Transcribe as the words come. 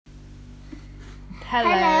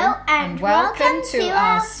Hello and welcome to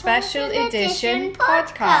our special edition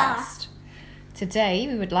podcast. Today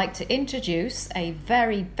we would like to introduce a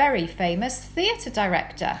very, very famous theatre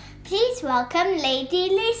director. Please welcome Lady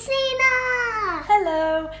Lucina.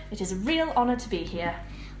 Hello, it is a real honour to be here.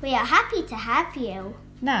 We are happy to have you.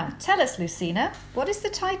 Now, tell us, Lucina, what is the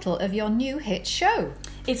title of your new hit show?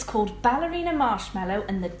 It's called Ballerina Marshmallow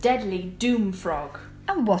and the Deadly Doom Frog.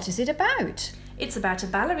 And what is it about? It's about a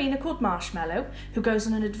ballerina called Marshmallow who goes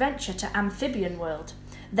on an adventure to Amphibian World.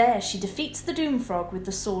 There she defeats the Doom Frog with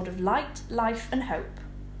the sword of light, life and hope.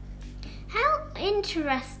 How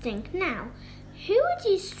interesting. Now, who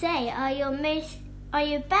would you say are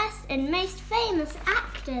your best and most famous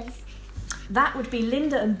actors? That would be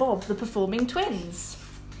Linda and Bob, the performing twins.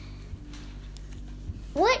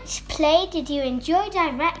 Which play did you enjoy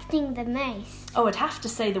directing the most? Oh, I'd have to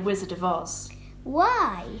say The Wizard of Oz.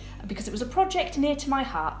 Why? Because it was a project near to my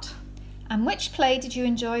heart. And which play did you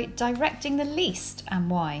enjoy directing the least and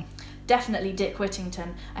why? Definitely Dick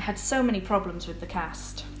Whittington. I had so many problems with the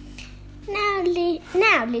cast. Now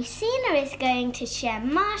Lucina is going to share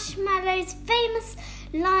Marshmallow's famous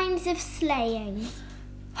lines of slaying.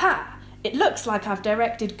 Ha! It looks like I've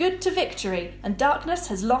directed good to victory and darkness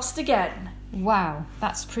has lost again. Wow,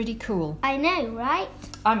 that's pretty cool. I know, right?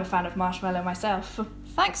 I'm a fan of Marshmallow myself.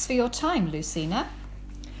 Thanks for your time, Lucina.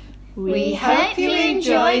 We hope you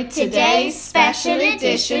enjoyed today's special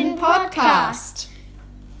edition podcast.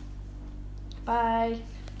 Bye.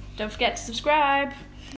 Don't forget to subscribe.